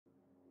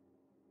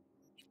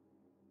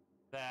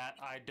that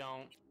I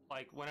don't,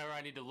 like, whenever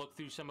I need to look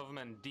through some of them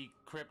and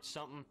decrypt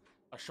something,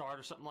 a shard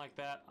or something like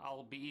that,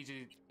 it'll be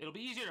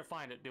easier to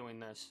find it doing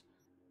this,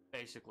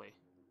 basically.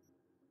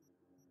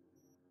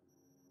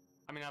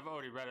 I mean, I've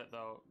already read it,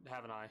 though,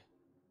 haven't I?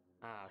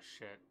 Ah,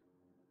 shit.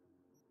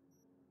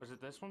 Was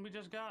it this one we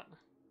just got?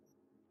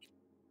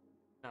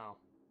 No.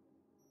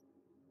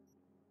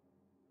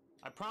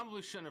 I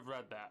probably shouldn't have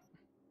read that.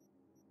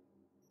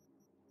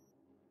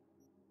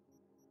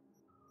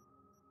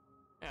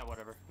 Yeah,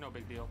 whatever. No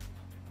big deal.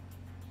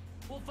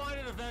 We'll find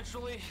it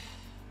eventually.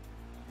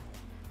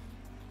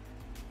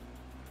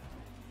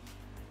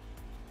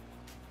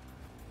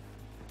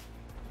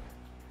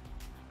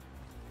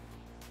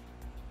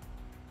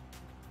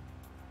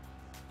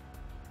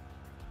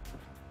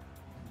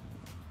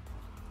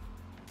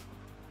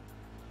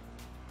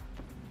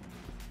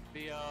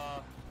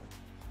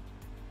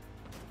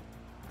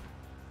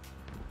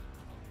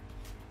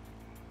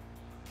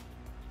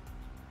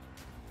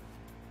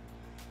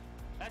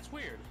 That's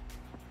weird.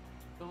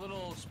 The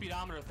little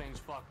speedometer thing's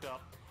fucked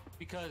up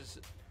because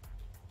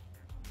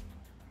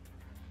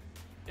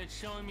it's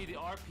showing me the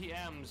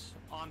RPMs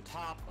on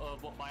top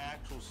of what my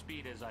actual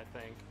speed is, I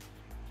think.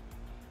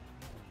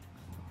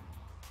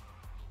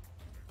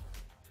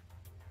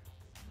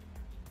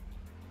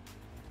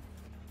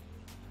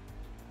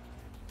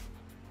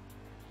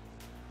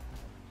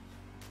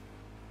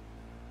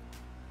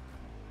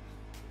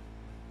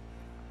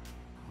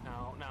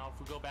 Now,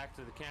 if we go back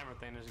to the camera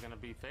thing, is it gonna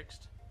be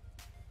fixed?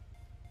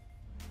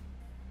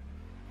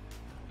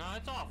 No,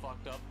 it's all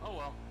fucked up. Oh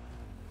well.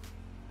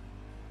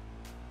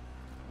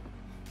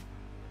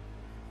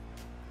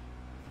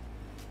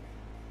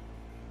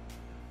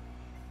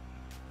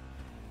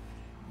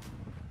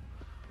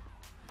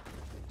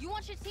 You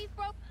want your teeth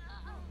broke?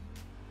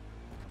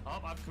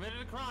 Oh, I've committed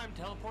a crime.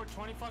 Teleport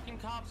 20 fucking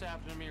cops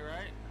after me,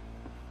 right?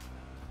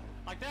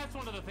 Like, that's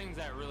one of the things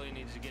that really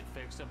needs to get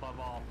fixed above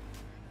all.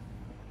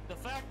 The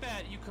fact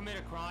that you commit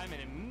a crime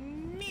and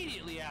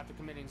immediately after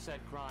committing said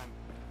crime,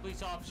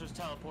 police officers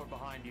teleport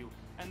behind you.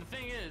 And the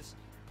thing is,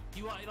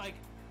 you like,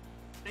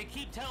 they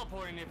keep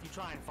teleporting if you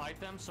try and fight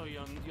them, so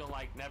you'll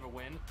like never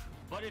win.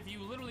 But if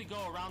you literally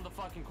go around the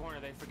fucking corner,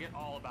 they forget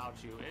all about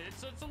you.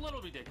 It's a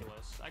little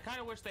ridiculous. I kind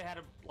of wish they had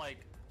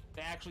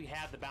they actually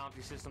had the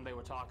bounty system they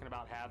were talking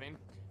about having,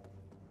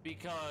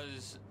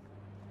 because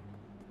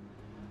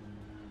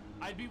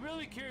I'd be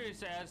really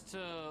curious as to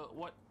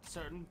what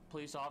certain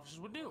police officers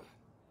would do.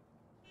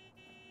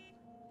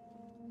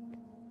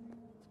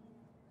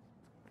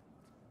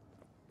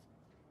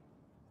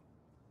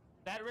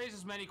 That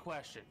raises many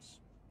questions.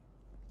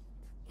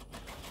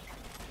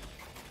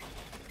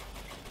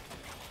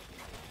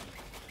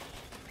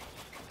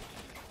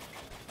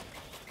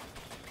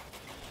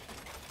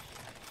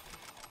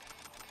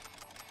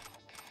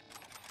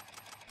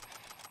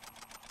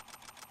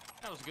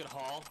 That was a good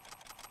haul.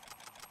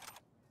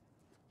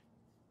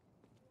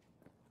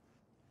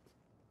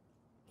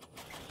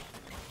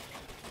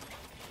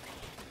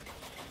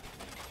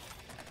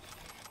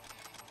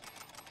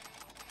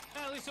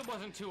 At least it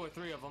wasn't 2 or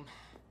 3 of them.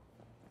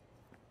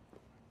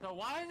 So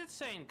why is it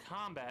saying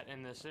combat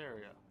in this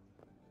area?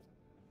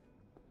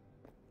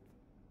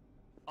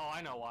 Oh,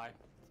 I know why.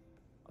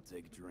 I'll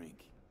take a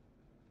drink.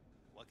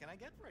 What can I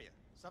get for you?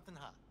 Something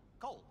hot,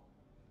 cold,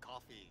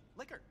 coffee,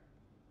 liquor.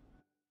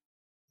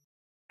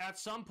 At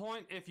some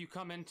point, if you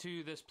come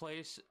into this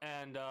place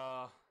and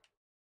talk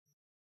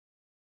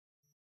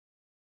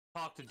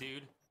to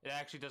dude, it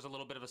actually does a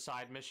little bit of a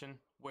side mission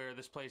where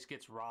this place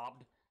gets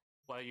robbed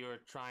while you're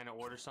trying to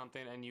order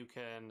something, and you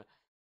can,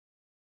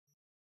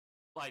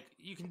 like,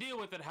 you can deal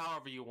with it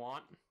however you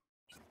want,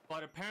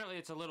 but apparently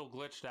it's a little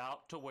glitched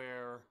out to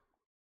where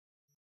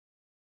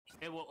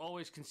it will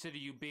always consider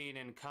you being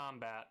in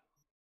combat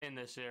in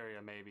this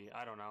area, maybe.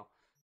 I don't know.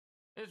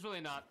 It's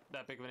really not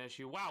that big of an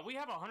issue. Wow, we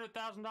have $100,000.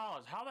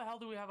 How the hell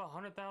do we have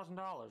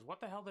 $100,000? What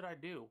the hell did I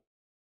do?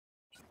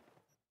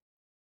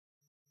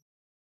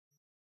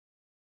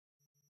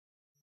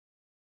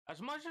 As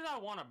much as I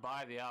want to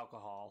buy the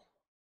alcohol,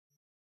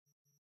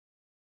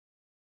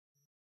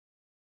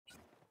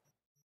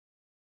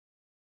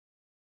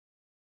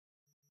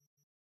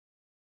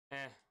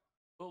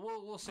 but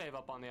we'll save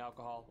up on the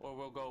alcohol, or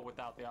we'll go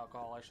without the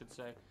alcohol, I should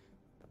say.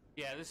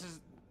 Yeah,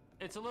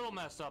 it's a little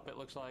messed up, it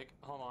looks like.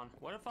 Hold on.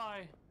 What if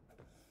I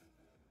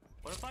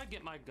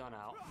get my gun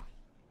out?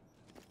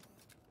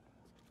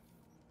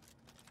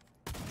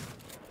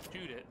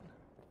 Shoot it.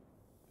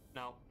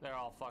 No, they're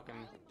all fucking...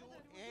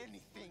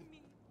 Anything.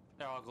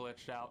 They're all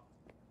glitched out.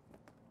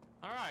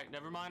 Alright,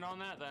 never mind on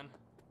that then.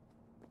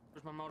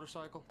 Where's my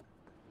motorcycle?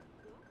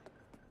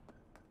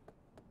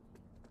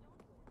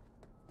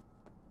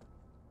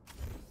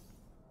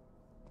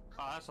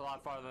 Oh, that's a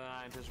lot farther than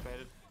I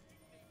anticipated.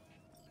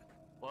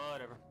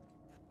 Whatever.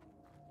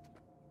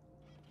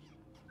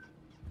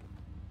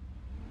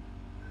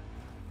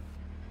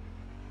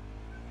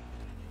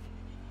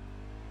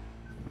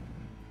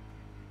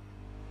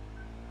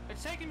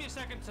 It's taking me a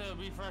second to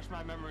refresh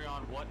my memory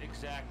on what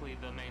exactly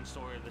the main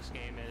story of this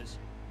game is.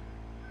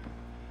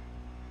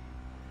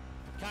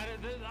 kind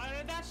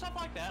of that stuff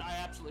like that I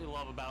absolutely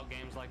love about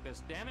games like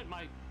this. Damn it,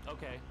 my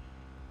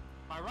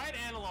right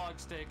analog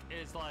stick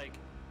is like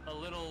a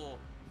little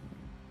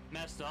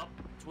messed up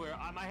to where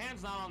my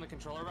hand's not on the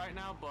controller right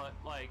now, but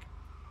like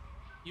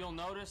you'll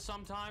notice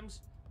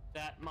sometimes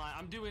that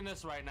I'm doing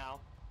this right now,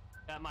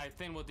 that my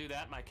thing will do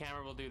that, my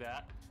camera will do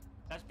that.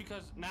 That's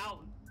because now,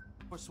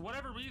 for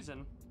whatever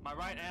reason, my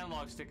right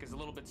analog stick is a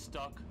little bit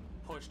stuck,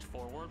 pushed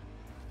forward,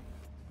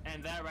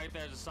 and that right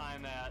there is a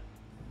sign that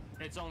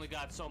it's only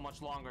got so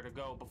much longer to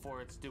go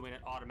before it's doing it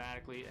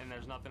automatically, and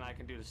there's nothing I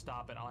can do to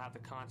stop it. I'll have to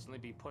constantly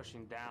be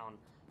pushing down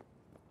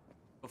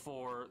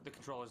before the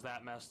controller's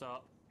that messed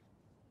up.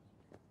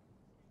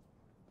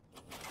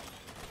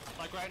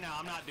 Like right now,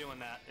 I'm not doing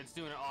that. It's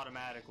doing it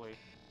automatically.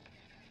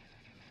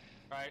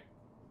 Right?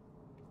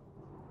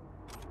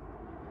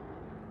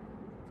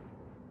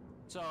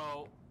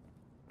 So,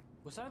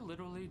 was I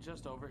literally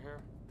just over here?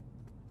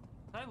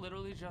 Was I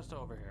literally just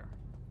over here?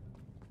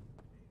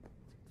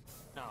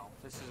 No,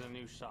 this is a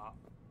new shop.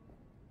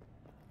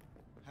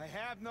 I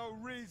have no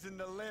reason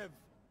to live.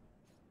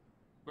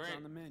 Great. What's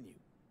on the menu?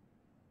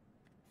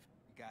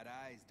 You got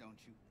eyes, don't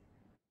you?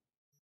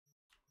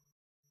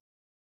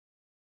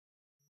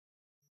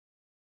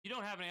 You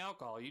don't have any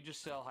alcohol. You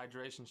just sell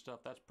hydration stuff.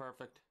 That's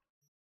perfect.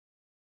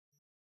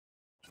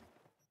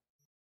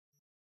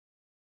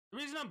 The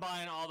reason I'm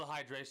buying all the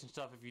hydration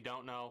stuff, if you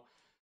don't know,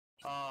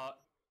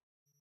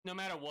 no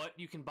matter what,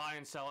 you can buy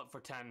and sell it for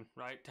 10,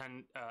 right?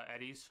 10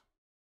 eddies.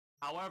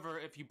 However,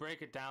 if you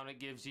break it down, it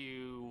gives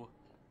you...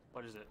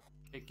 What is it?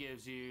 It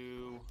gives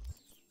you...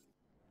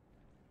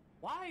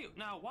 Why?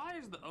 Now, why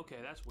is the... Okay,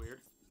 that's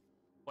weird.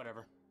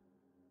 Whatever.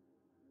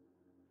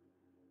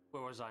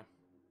 Where was I?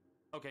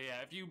 Okay,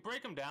 yeah, if you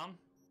break them down,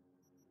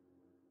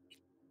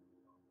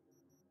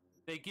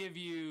 they give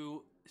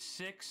you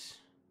 6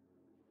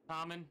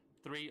 common,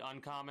 3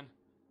 uncommon,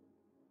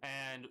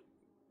 and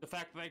the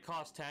fact that they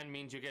cost 10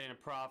 means you're getting a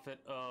profit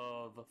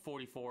of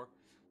 44.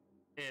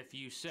 If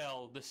you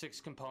sell the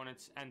 6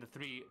 components and the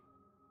 3,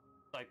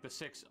 like the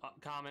 6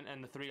 common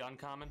and the 3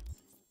 uncommon,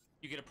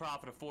 you get a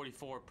profit of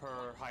 44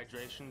 per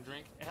hydration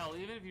drink. Hell,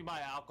 even if you buy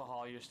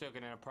alcohol, you're still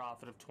getting a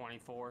profit of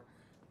 24.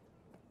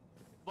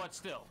 But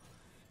still,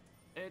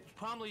 it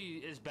probably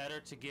is better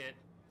to get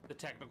the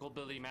technical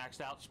ability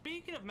maxed out.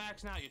 Speaking of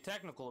maxing out your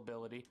technical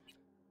ability,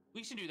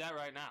 we should do that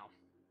right now.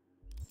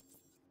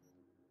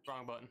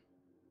 Wrong button.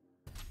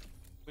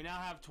 We now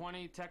have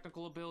 20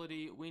 technical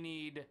ability. We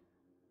need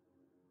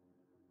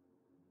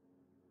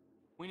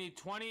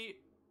 20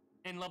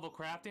 in level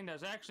crafting.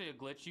 There's actually a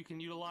glitch you can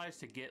utilize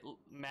to get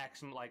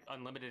maximum, like,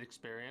 unlimited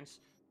experience.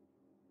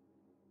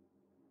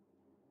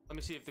 Let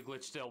me see if the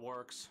glitch still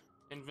works.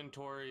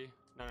 Inventory.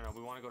 No,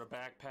 we want to go to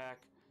backpack.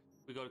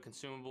 We go to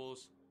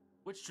consumables.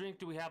 Which drink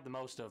do we have the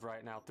most of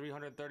right now?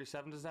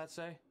 337, does that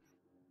say?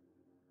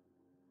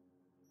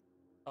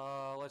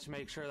 Let's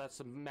make sure that's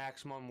the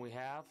maximum we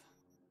have.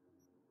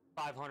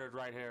 500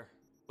 right here.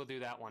 We'll do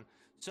that one.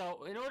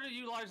 So, in order to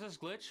utilize this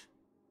glitch,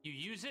 you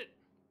use it,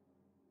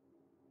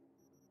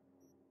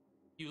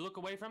 you look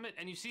away from it,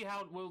 and you see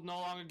how we'll no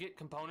longer get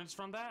components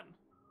from that?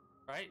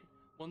 Right?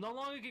 We'll no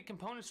longer get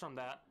components from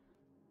that.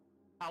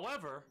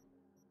 However,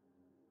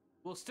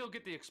 we'll still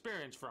get the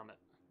experience from it.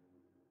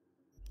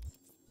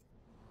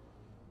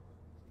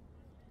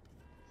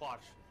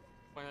 Watch.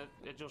 When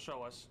it'll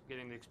show us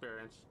getting the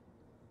experience.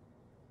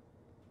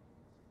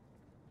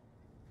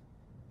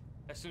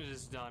 As soon as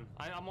it's done.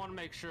 I want to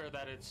make sure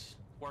that it's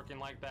working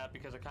like that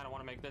because I kind of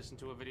want to make this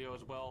into a video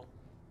as well.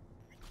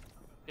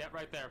 Yeah,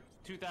 right there.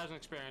 2,000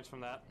 experience from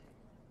that.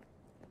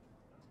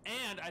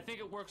 And I think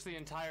it works the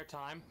entire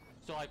time.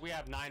 So like we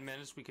have 9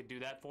 minutes we could do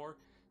that for.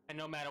 And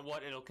no matter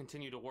what, it'll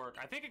continue to work.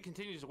 I think it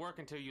continues to work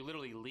until you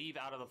literally leave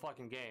out of the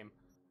fucking game.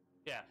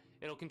 Yeah,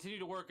 it'll continue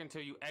to work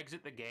until you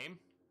exit the game.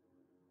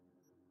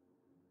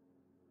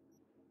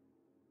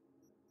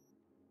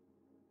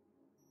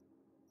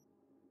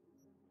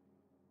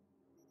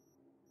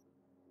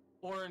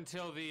 Or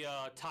until the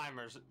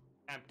timer's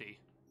empty.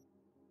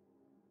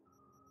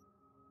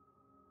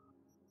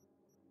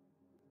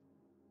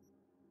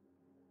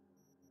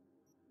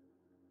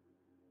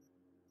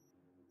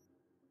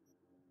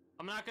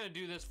 I'm not gonna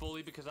do this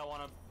fully because I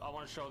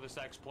wanna show this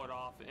exploit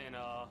off in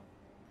a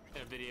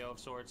video of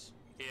sorts.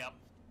 Yep.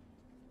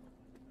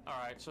 All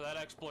right, so that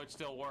exploit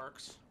still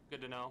works.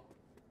 Good to know.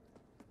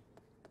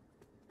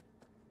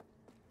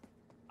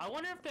 I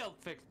wonder if they'll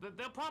fix.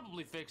 They'll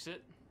probably fix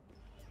it.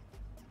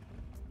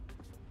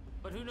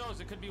 But who knows?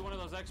 It could be one of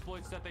those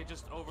exploits that they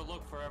just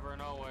overlook forever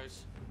and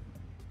always.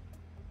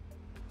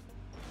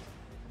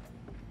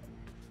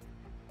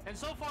 And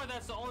so far,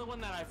 that's the only one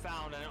that I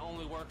found, and it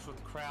only works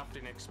with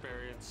crafting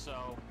experience,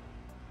 so...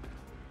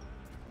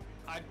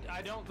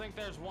 I don't think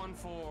there's one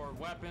for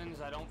weapons.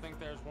 I don't think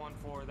there's one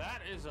for...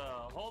 That is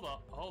a... Hold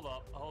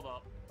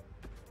up.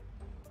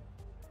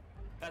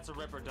 That's a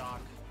Ripper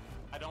Dock.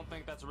 I don't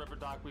think that's a Ripper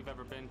Dock we've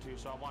ever been to,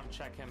 so I want to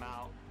check him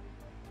out.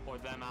 Or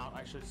them out,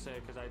 I should say,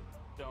 because I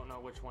don't know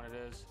which one it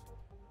is.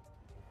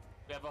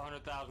 We have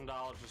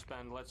 $100,000 to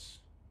spend. Let's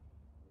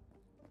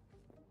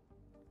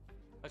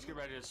Let's get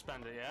ready to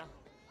spend it, yeah?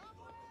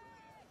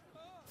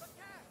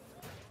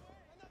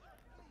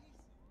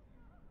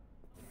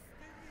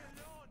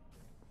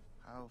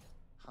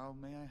 How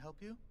may I help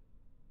you?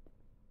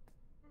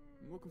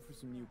 I'm looking for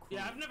some new crew.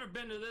 Yeah, I've never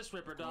been to this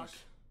Ripper, Doc.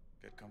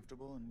 Get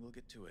comfortable and we'll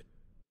get to it.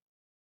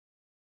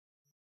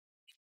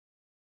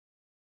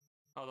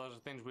 Oh, those are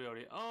things we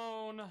already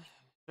own.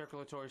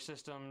 Circulatory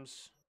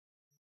systems.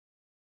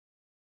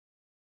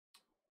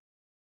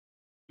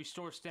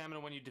 Restore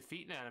stamina when you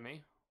defeat an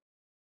enemy.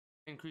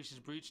 Increases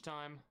breach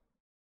time.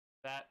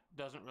 That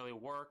doesn't really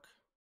work.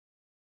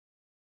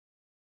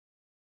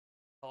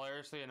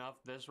 Hilariously enough,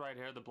 this right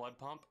here, the blood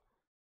pump,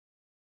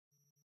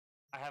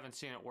 I haven't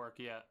seen it work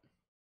yet.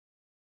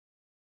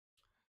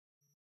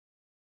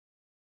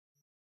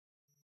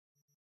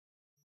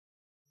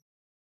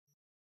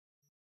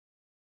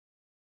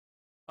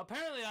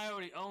 Apparently, I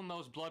already own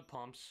those blood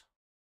pumps.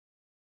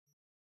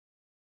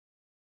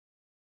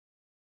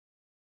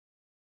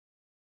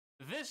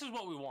 This is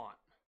what we want.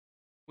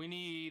 We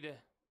need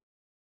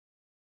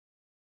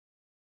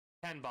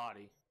 10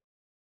 body.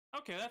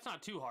 Okay, that's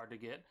not too hard to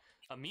get.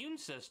 Immune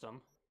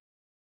system.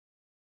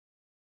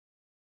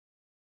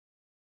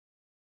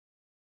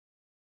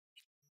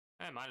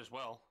 Might as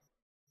well.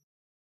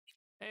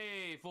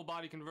 Hey, full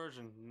body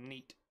conversion.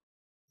 Neat.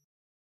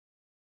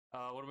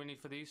 What do we need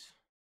for these?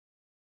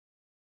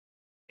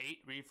 8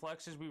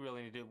 reflexes? We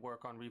really need to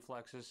work on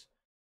reflexes.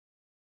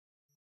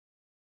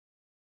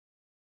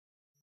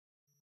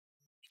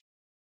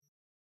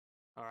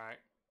 Alright.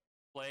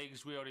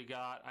 Legs we already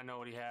got. I know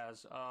what he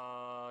has.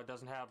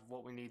 Doesn't have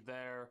what we need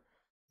there.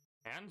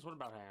 Hands? What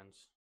about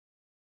hands?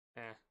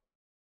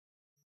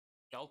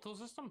 Skeletal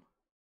system?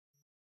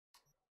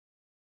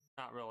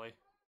 Not really.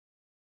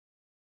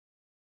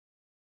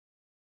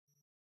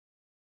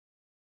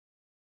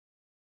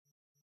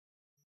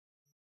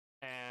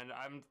 And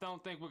I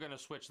don't think we're going to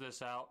switch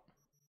this out.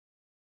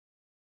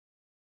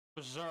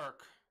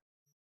 Berserk.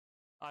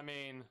 I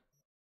mean,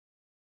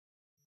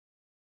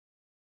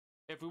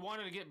 if we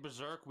wanted to get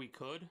Berserk, we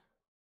could.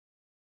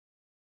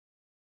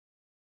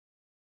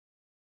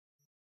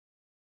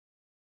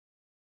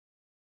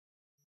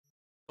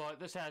 But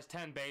this has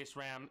 10 base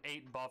RAM,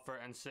 8 buffer,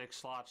 and 6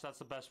 slots. That's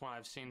the best one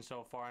I've seen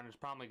so far, and it's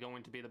probably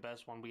going to be the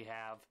best one we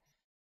have.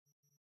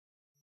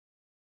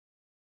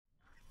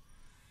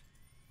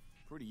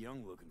 Pretty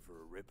young looking for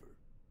a Ripper.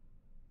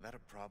 That a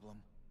problem?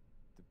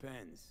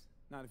 Depends.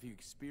 Not if your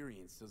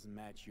experience doesn't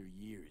match your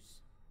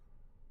years.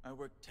 I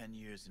worked 10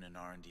 years in an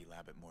R&D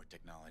lab at More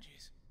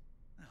Technologies.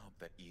 I hope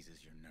that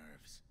eases your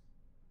nerves.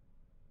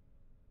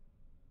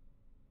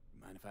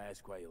 Mind if I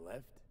ask why you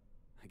left?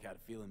 I got a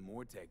feeling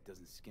Mortech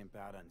doesn't skimp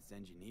out on its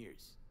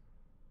engineers.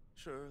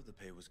 Sure, the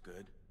pay was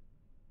good,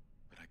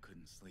 but I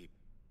couldn't sleep.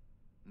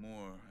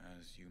 Moore,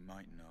 as you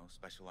might know,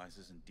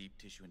 specializes in deep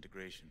tissue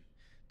integration,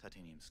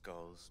 titanium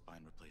skulls,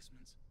 spine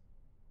replacements.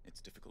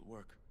 It's difficult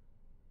work.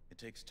 It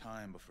takes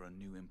time before a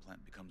new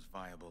implant becomes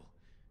viable,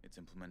 its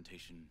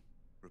implementation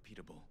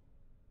repeatable.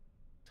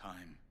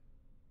 Time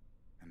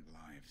and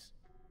lives.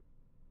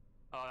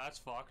 Oh, that's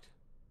fucked.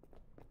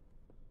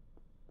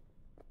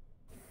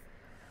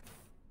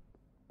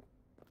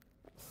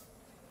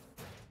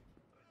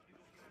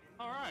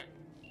 Alright.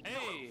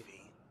 Hey!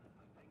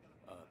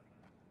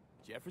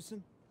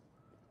 Jefferson?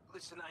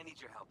 Listen, I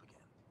need your help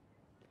again.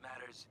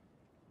 Matters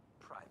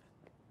private.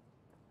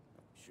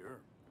 Sure,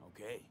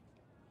 okay.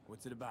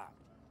 What's it about?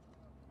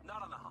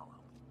 Not on the hollow.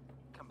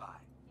 Come by.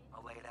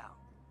 I'll lay it out.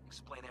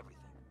 Explain everything.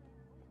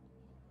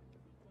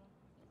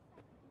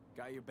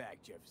 Got your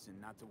back, Jefferson,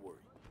 not to worry.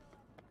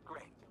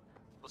 Great.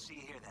 We'll see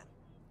you here then.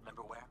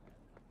 Remember where?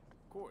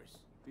 Of course.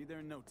 Be there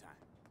in no time.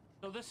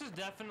 So this is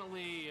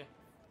definitely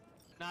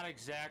not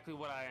exactly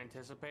what I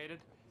anticipated,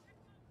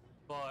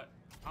 but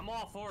I'm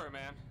all for it,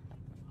 man.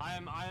 I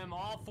am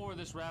all for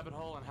this rabbit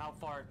hole and how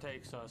far it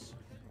takes us,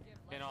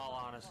 in all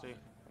honesty.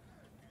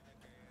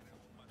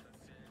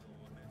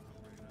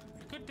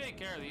 Could take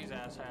care of these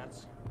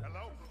asshats.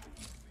 Hello?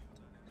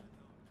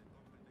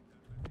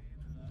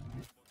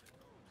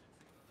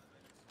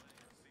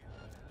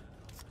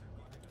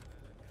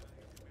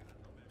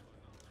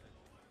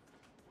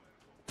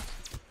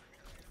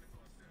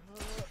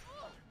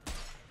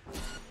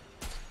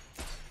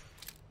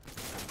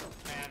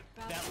 Man,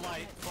 that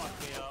light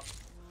fucked me up.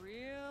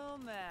 Real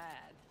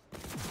mad.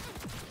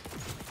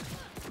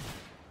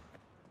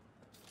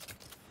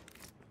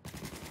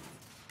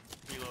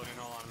 Reloading,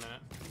 hold on a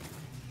minute.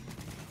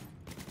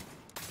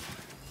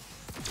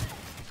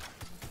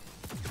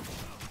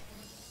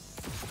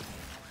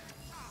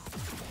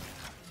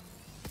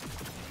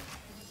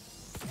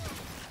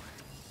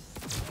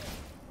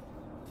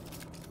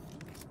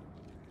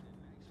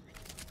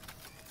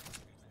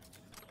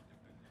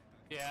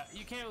 Yeah,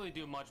 you can't really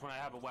do much when I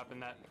have a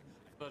weapon that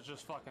does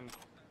just fucking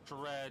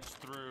dredge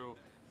through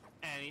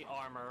any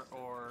armor,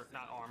 or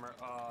not armor,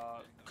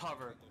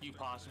 cover you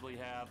possibly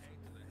have.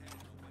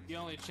 The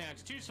only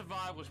chance to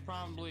survive was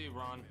probably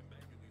run.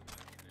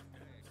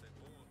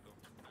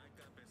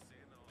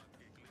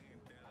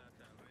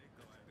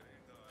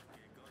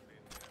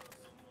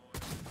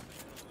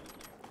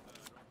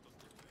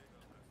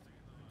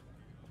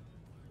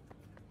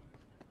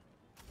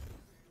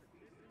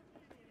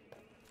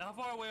 How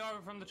far away are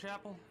we from the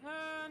chapel?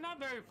 Not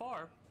very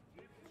far.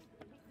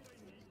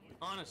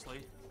 Honestly.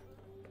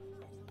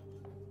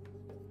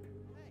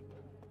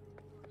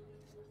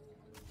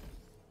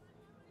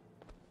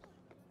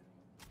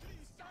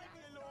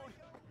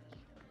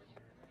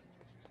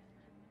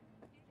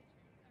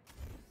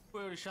 We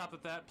already shopped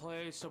at that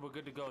place, so we're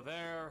good to go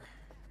there.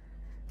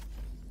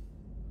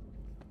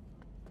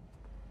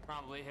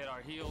 Probably hit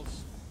our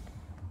heels.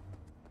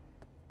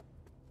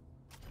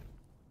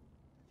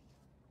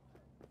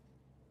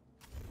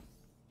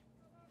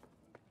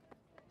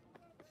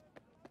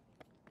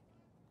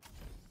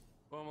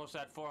 We're almost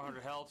at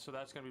 400 health, so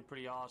that's gonna be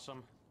pretty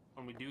awesome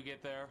when we do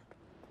get there.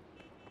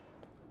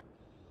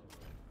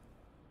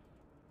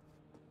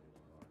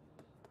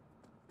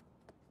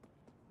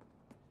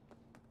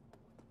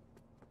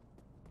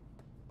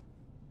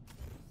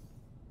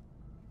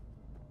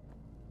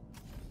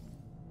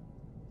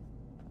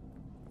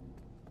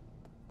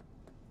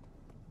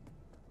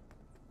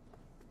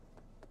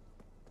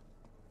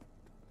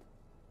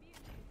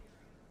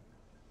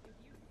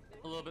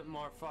 A little bit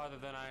more farther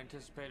than I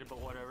anticipated, but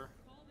whatever.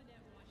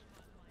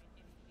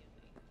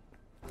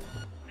 Here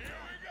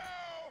we go!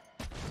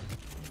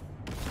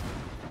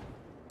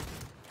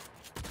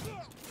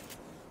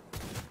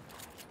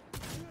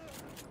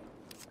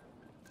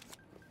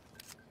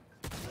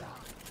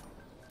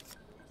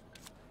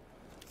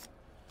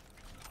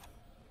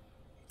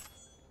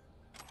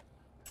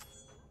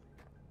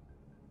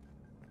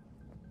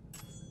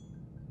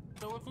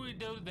 So if we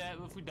do that,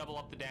 if we double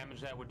up the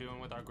damage that we're doing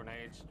with our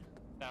grenades,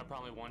 that'll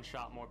probably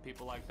one-shot more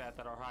people like that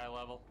that are high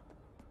level.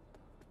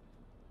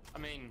 I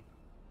mean,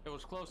 it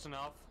was close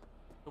enough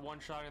to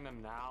one-shotting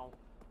them now,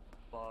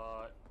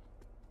 but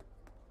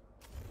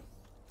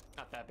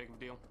not that big of a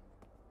deal.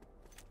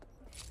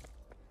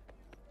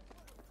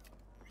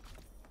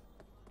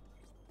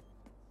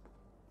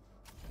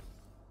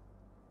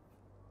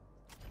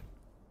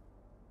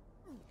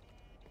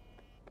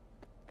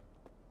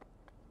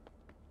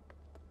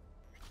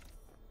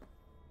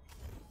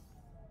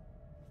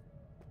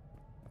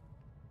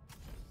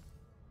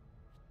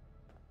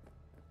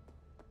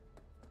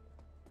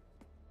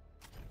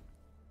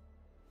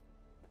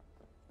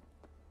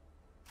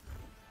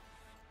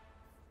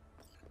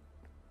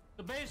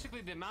 So basically,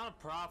 the amount of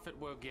profit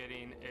we're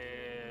getting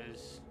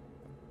is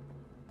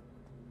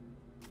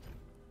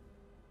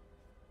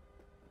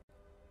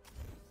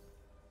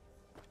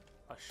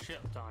a shit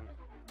ton.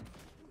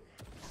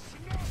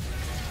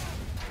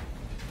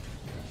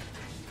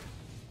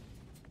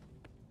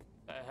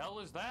 The hell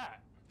is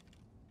that?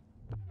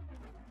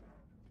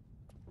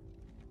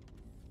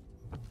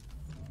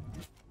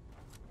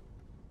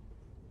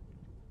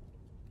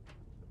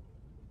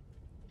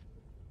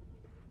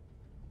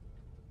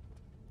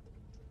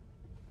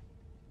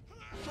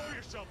 Show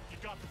yourself if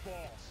you got the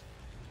balls.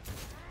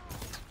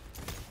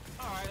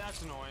 Alright,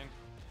 that's annoying.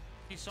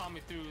 He saw me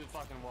through the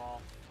fucking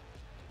wall.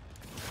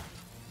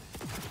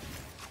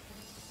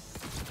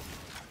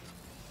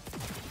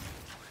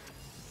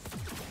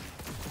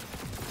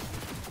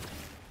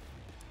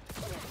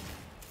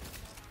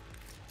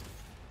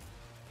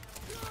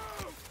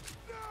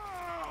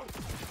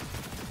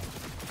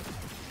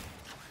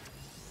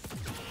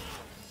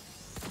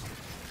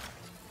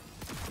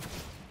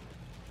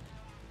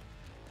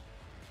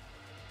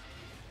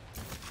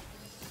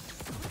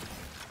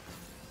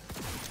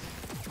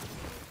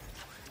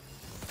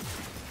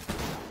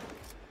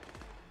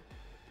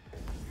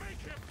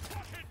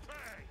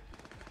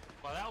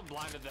 Well, that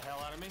blinded the hell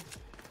out of me.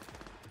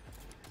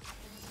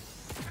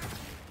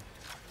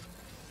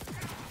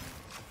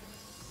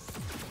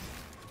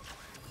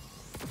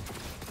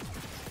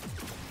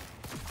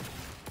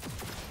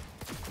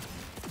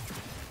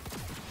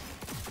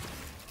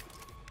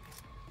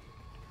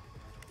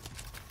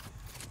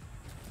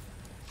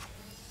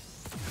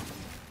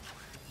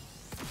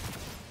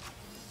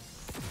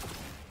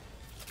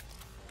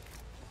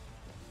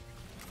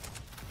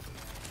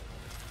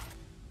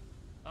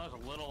 That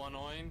was a little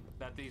annoying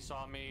that they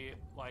saw me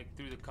like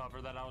through the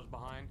cover that I was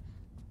behind,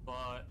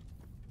 but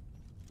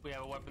we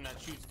have a weapon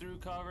that shoots through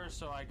cover,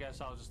 so I guess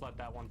I'll just let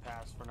that one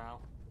pass for now.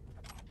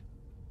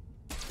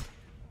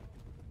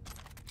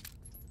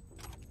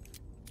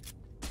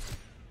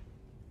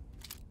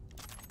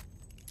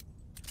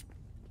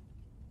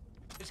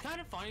 It's kind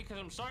of funny because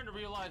I'm starting to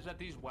realize that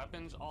these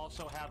weapons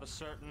also have a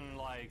certain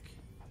like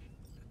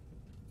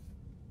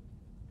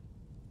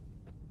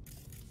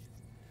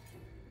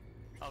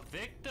a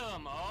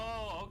victim.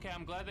 Oh, okay.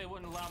 I'm glad they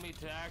wouldn't allow me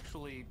to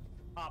actually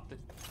pop the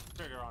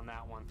trigger on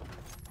that one.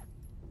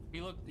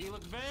 He looked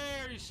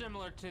very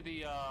similar to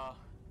the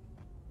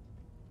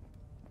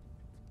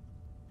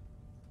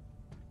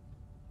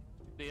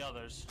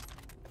others.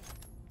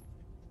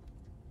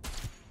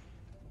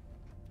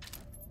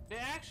 They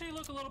actually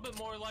look a little bit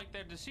more like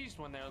they're deceased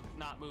when they're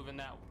not moving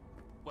that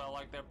well,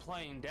 like they're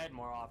playing dead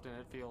more often,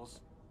 it feels.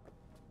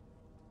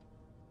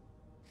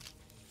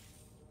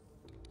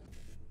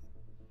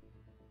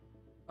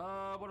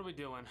 What are we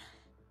doing?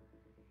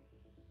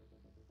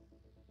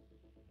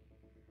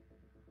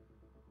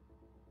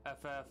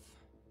 FF.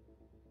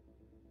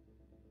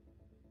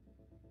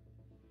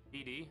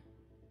 ED.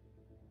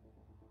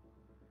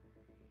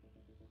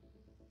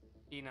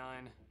 E9.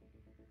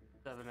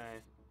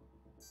 7A.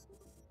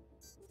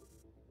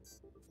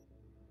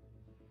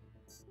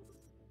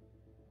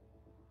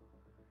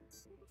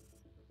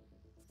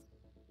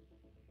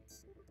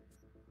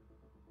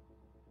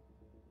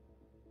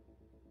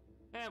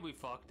 And we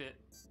fucked it,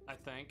 I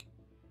think.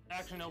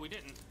 Actually, no, we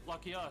didn't.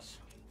 Lucky us.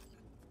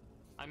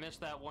 I missed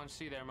that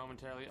 1C there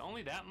momentarily.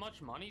 Only that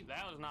much money?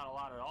 That was not a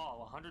lot at all.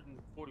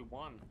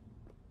 141.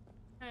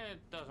 It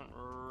doesn't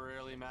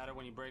really matter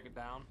when you break it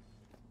down.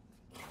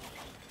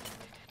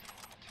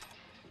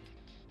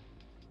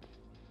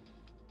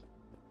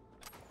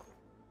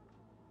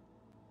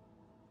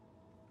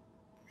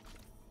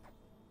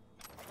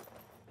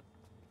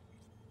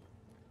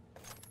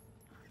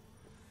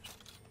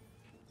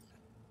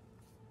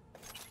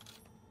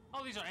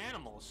 Oh, these are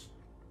animals.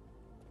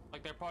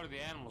 Like they're part of the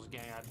animals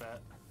gang, I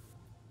bet.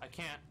 I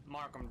can't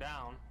mark them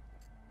down.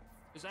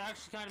 This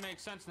actually kind of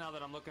makes sense now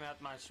that I'm looking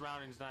at my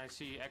surroundings and I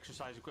see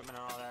exercise equipment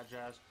and all that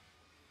jazz.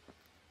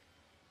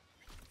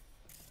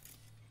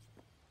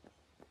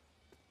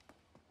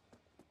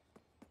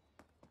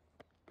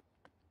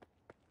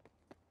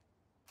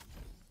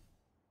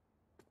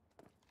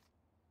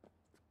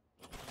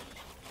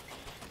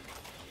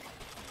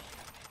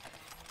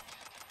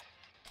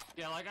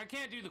 Yeah, like I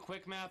can't do the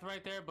quick math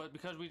right there, but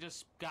because we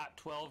just got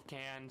 12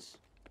 cans,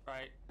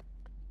 right?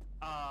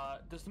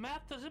 Does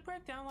it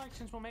break down like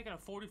since we're making a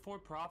 44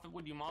 profit,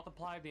 would you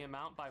multiply the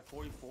amount by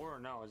 44 or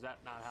no? Is that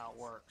not how it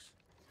works?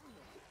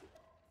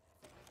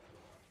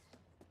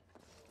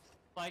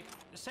 Like,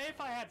 say if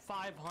I had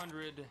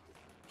 500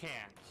 cans,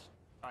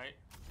 right?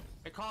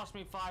 It cost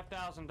me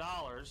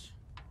 $5,000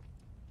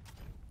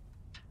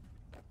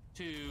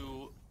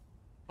 to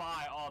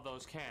buy all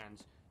those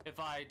cans. If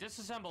I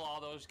disassemble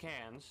all those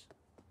cans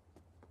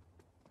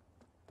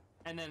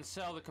and then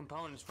sell the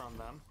components from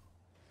them,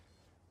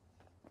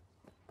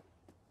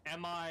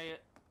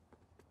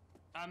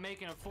 I'm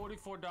making a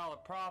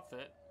 $44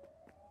 profit,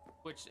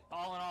 which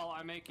all in all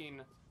I'm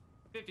making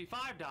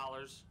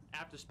 $55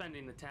 after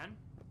spending the 10.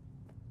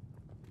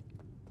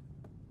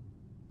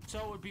 So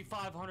it would be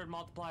 500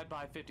 multiplied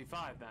by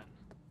 55 then.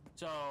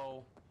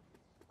 So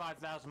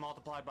 5,000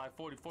 multiplied by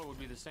 44 would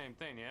be the same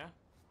thing, yeah?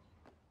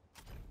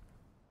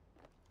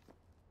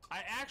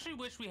 I actually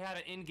wish we had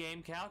an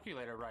in-game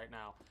calculator right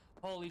now.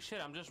 Holy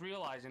shit, I'm just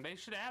realizing they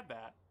should add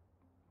that.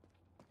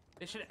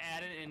 They should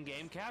add an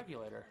in-game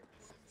calculator.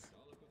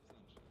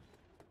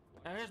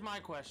 Now here's my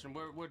question.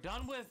 We're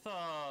done with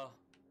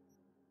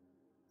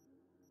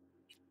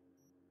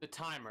the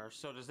timer,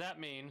 so does that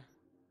mean...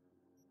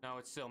 No,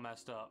 it's still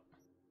messed up.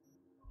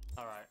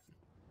 Alright.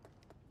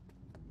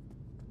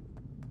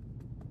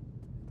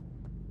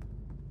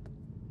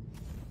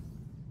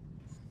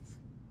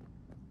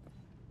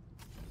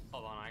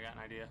 Hold on, I got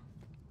an idea.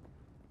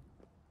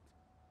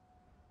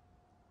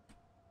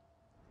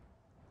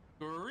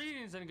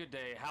 Greetings and good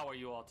day. How are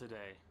you all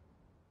today?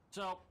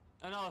 So,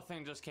 another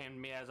thing just came to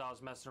me as I was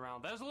messing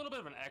around. There's a little bit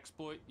of an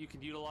exploit you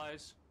can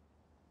utilize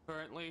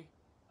currently.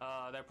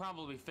 They'll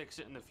probably fix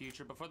it in the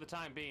future, but for the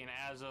time being,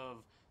 as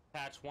of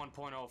patch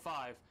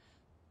 1.05,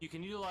 you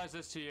can utilize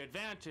this to your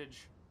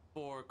advantage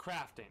for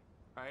crafting,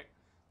 right?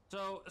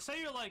 So,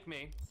 say you're like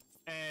me,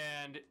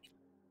 and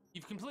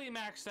you've completely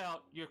maxed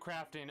out your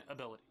crafting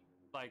ability,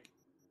 like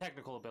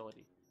technical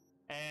ability,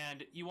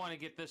 and you want to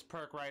get this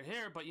perk right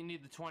here, but you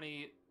need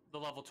the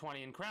level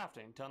 20 in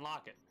crafting to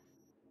unlock it.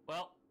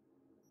 Well,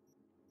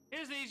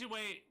 here's the easy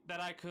way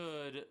that I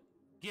could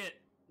get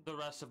the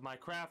rest of my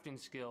crafting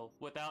skill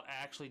without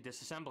actually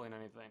disassembling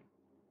anything.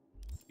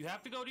 You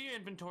have to go to your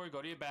inventory,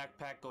 go to your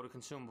backpack, go to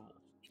consumables.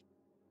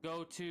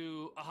 Go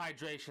to a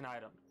hydration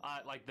item,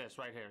 like this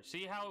right here.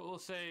 See how it will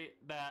say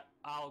that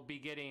I'll be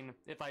getting,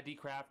 if I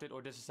decraft it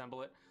or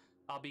disassemble it,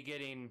 I'll be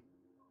getting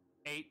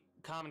 8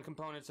 common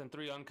components and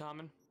 3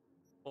 uncommon?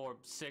 Or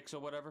 6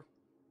 or whatever?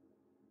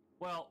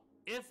 Well,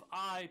 if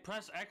I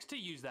press X to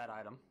use that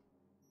item,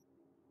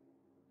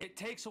 it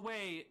takes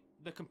away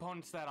the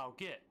components that I'll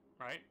get,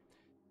 right?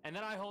 And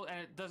then I hold,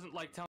 and it doesn't like tell